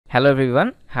Hello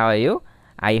everyone, how are you?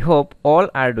 I hope all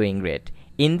are doing great.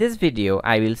 In this video,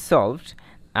 I will solve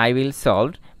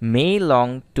May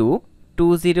long 2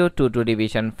 2022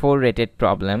 division 4 rated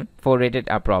problem.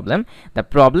 The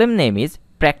problem name is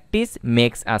practice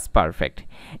makes us perfect,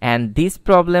 and this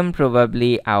problem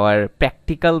probably our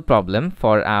practical problem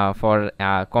for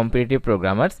competitive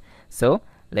programmers. So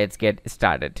let's get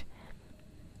started.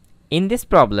 In this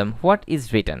problem, what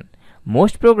is written?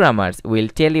 Most programmers will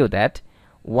tell you that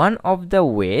one of the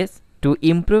ways to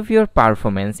improve your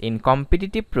performance in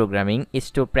competitive programming is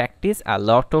to practice a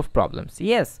lot of problems.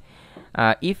 Yes,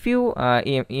 if you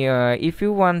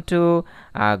want to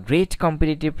great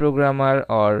competitive programmer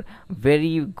or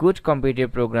very good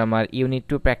competitive programmer, you need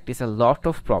to practice a lot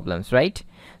of problems, right?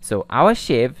 So our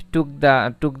chef took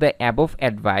the above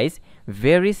advice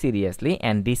very seriously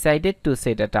and decided to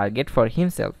set a target for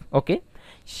himself. Okay,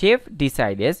 chef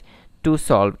decided to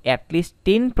solve at least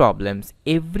 10 problems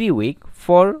every week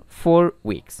for 4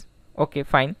 weeks. Okay,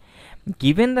 fine.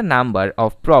 Given the number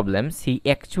of problems he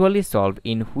actually solved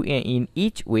in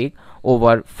each week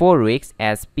over 4 weeks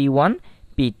as P1,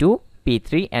 P2,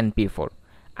 P3 and P4,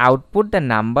 output the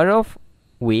number of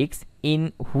weeks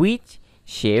in which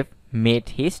chef met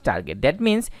his target. That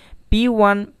means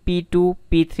P1, P2,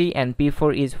 P3 and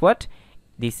P4 is what?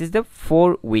 This is the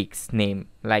 4 weeks name,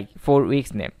 like 4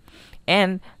 weeks name.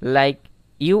 And like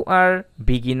you are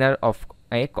beginner of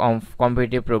a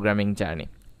competitive programming journey,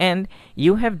 and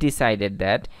you have decided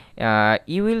that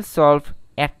you will solve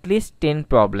at least 10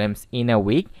 problems in a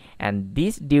week, and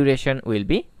this duration will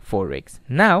be 4 weeks.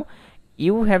 Now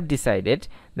you have decided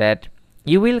that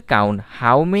you will count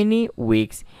how many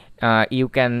weeks you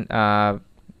can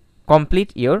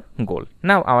complete your goal.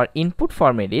 Now our input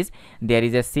format is, there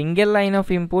is a single line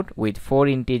of input with 4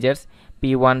 integers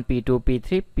P1, P2,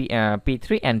 P3,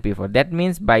 P3 and P4. That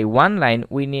means by one line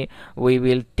we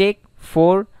will take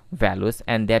 4 values,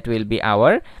 and that will be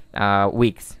our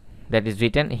weeks that is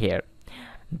written here.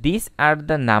 These are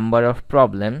the number of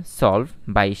problems solved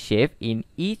by chef in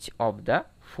each of the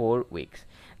 4 weeks.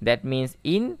 That means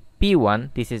in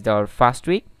P1 this is our first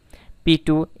week,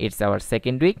 P2 it's our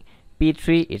second week,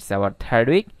 P3 it's our third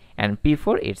week, and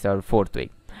P4 it's our fourth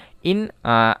week. In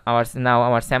our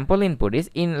sample input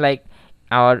is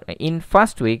in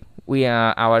first week we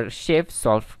our chef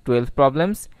solved 12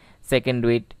 problems, second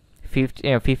week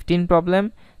 15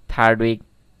 problem, third week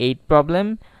 8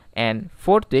 problem, and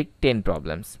fourth week 10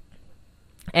 problems.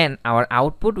 And our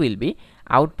output will be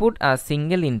output a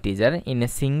single integer in a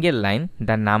single line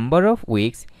the number of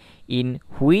weeks in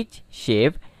which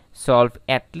chef solve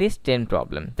at least 10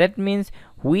 problems. That means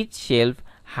which chef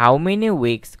how many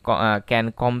weeks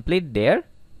can complete their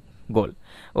goal.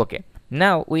 Okay,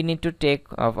 now we need to take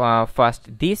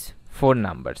first these 4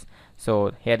 numbers.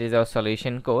 So here is our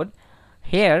solution code.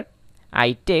 Here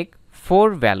I take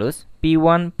 4 values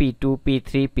P1, P2,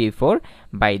 P3, P4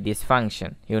 by this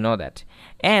function, you know that,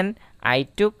 and I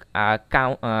took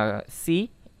count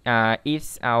C,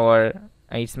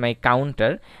 it's my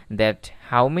counter that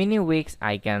how many weeks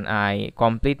I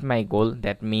complete my goal.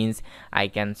 That means I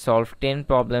can solve 10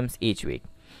 problems each week.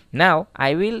 Now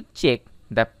I will check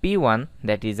the P1,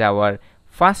 that is our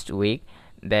first week,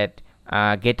 that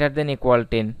greater than equal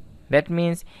 10. That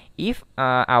means if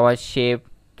our chef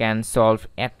can solve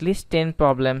at least 10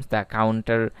 problems, the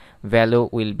counter value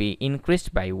will be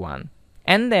increased by 1.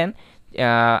 And then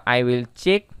I will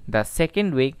check the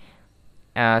second week,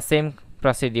 same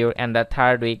procedure, and the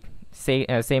third week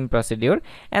same procedure,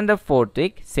 and the fourth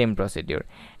week same procedure,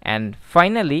 and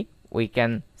finally we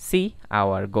can see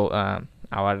our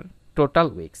our total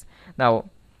weeks.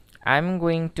 Now I'm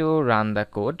going to run the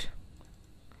code,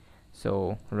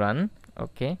 so run.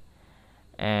 Okay,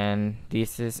 and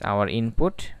this is our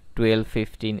input 12,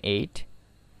 15, 8.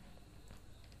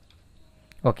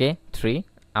 Okay, 3.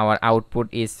 Our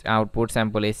output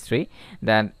sample is 3.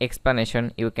 The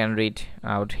explanation you can read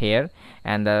out here,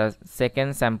 and the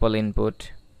second sample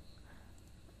input,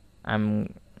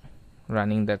 I'm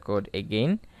running the code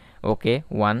again. Okay,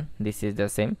 1. This is the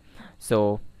same.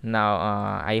 So now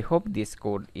I hope this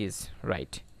code is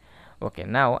right. Okay,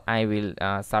 now I will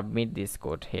submit this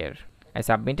code here. I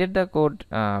submitted the code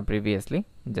previously,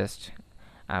 just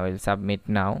I will submit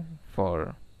now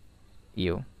for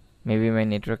you. Maybe my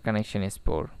network connection is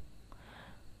poor.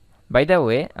 By the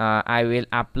way, I will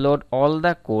upload all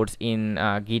the codes in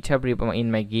GitHub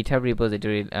in my GitHub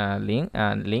repository link,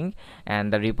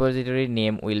 and the repository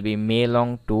name will be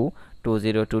Maylong2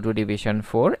 2022 division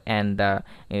 4, and the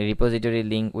repository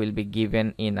link will be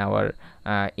given in our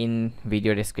in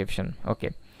video description.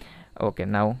 Okay,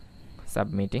 now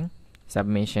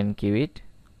submission queue it.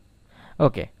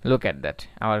 Okay, look at that,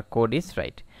 our code is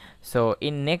right. So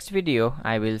in next video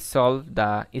I will solve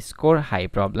the score high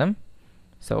problem.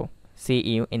 So see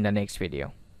you in the next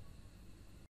video.